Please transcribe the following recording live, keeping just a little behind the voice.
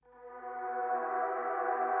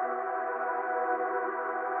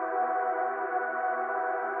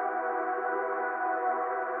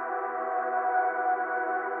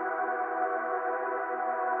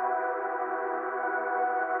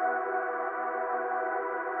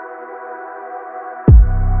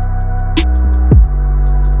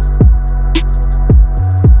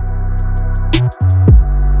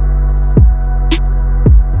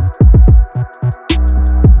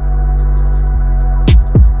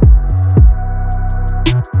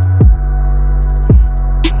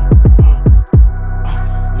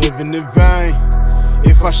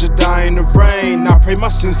I should die in the rain, I pray my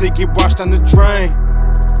sins they get washed down the drain.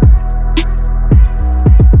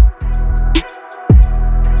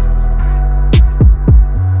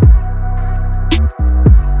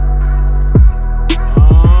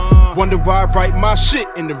 Wonder why I write my shit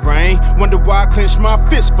in the rain. Wonder why I clench my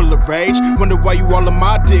fist full of rage. Wonder why you all on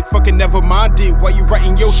my dick, fucking never minded. Why you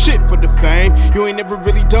writing your shit for the fame? You ain't never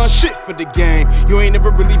really done shit for the game. You ain't never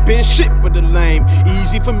really been shit but the lame.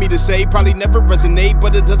 Easy for me to say, probably never resonate,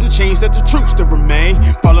 but it doesn't change that the truth still remain.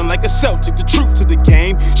 Ballin' like a Celtic, the truth to the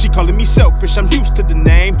game. She calling me selfish, I'm used to the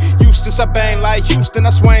name. Eustace, I bang like Houston, I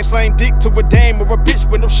swing slang dick to a dame or a bitch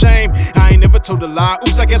with no shame. I ain't never told a lie,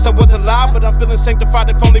 oops, I guess I was a lie, but I'm feeling sanctified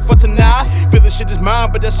if only for tonight. Feeling shit is mine,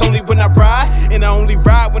 but that's only when I ride. And I only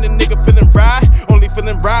ride when a nigga feeling right. Only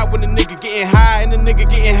feeling right when a nigga getting high. And a nigga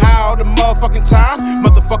getting high all the motherfucking time.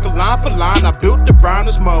 Motherfucker line for line, I built the brown.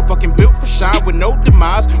 This motherfucking built for shine with no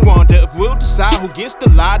demise. Wonder if we'll decide who gets the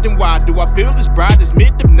lie. Then why do I feel this bride is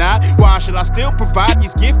midnight? Why should I still provide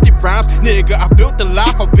these gifted rhymes? Nigga, I built the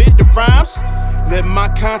life, I bid the rhymes. Let my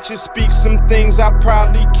conscience speak some things I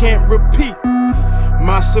probably can't repeat.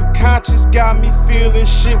 My subconscious got me feeling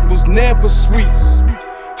shit was never sweet.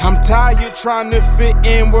 I'm tired trying to fit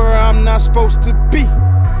in where I'm not supposed to be.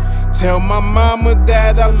 Tell my mama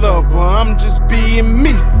that I love her, I'm just being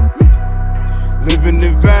me. Living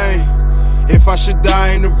in vain, if I should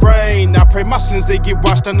die in the rain, I pray my sins they get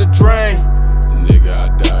washed down the drain. Nigga, I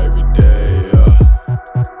die every day,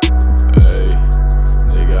 hey,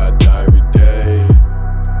 nigga, I die every day.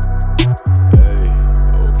 Hey,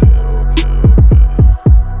 okay.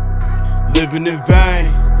 Living in vain,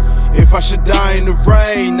 if I should die in the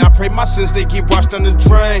rain, I pray my sins they get washed down the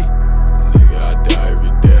drain. Nigga, I die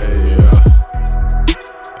every day,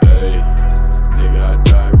 hey, nigga, I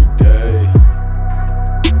die every day.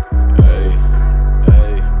 Hey.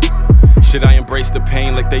 Should I embrace the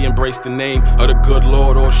pain like they embrace the name of the good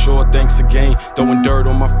Lord, or sure thanks again? Throwing dirt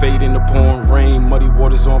on my fate in the pouring rain. Muddy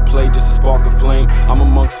waters on play just to spark a flame. I'm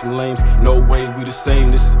amongst some lames, no way we the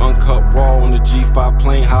same. This is uncut raw on the G5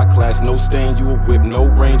 plane. High class, no stain, you a whip, no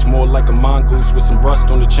range. More like a mongoose with some rust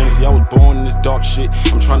on the chain. See, I was born in this dark shit.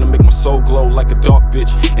 I'm trying to make my soul glow like a dark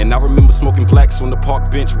bitch. And I remember smoking blacks on the park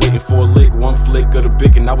bench, waiting for a lick. One flick of the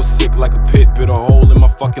big and I was sick like a pit. Bit a hole in my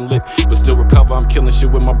fucking lip, but still recover. I'm killing shit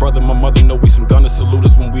with my brother, my mother. Know we some gunners, salute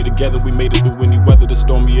us when we together. We made it through any weather. The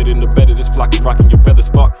stormier than the better. This flock is rocking your feathers,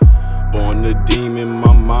 fuck. Born a demon,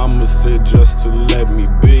 my mama said just to let me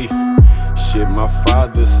be. Shit, my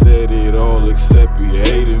father said it all except he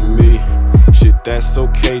hated me. Shit, that's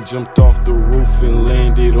okay, jumped off the roof and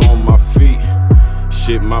landed on my feet.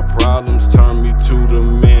 Shit, my problems turn me to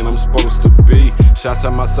the man I'm supposed to be. Shots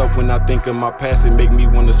at myself when I think of my past. It make me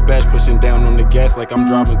wanna splash, pushing down on the gas like I'm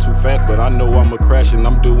driving too fast. But I know I'ma crash and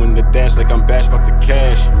I'm doing the dash like I'm bash, fuck the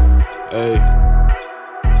cash. Hey,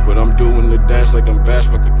 but I'm doing the dash like I'm bash,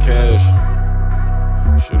 fuck the cash.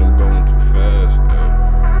 Shit, I'm going too fast, ay.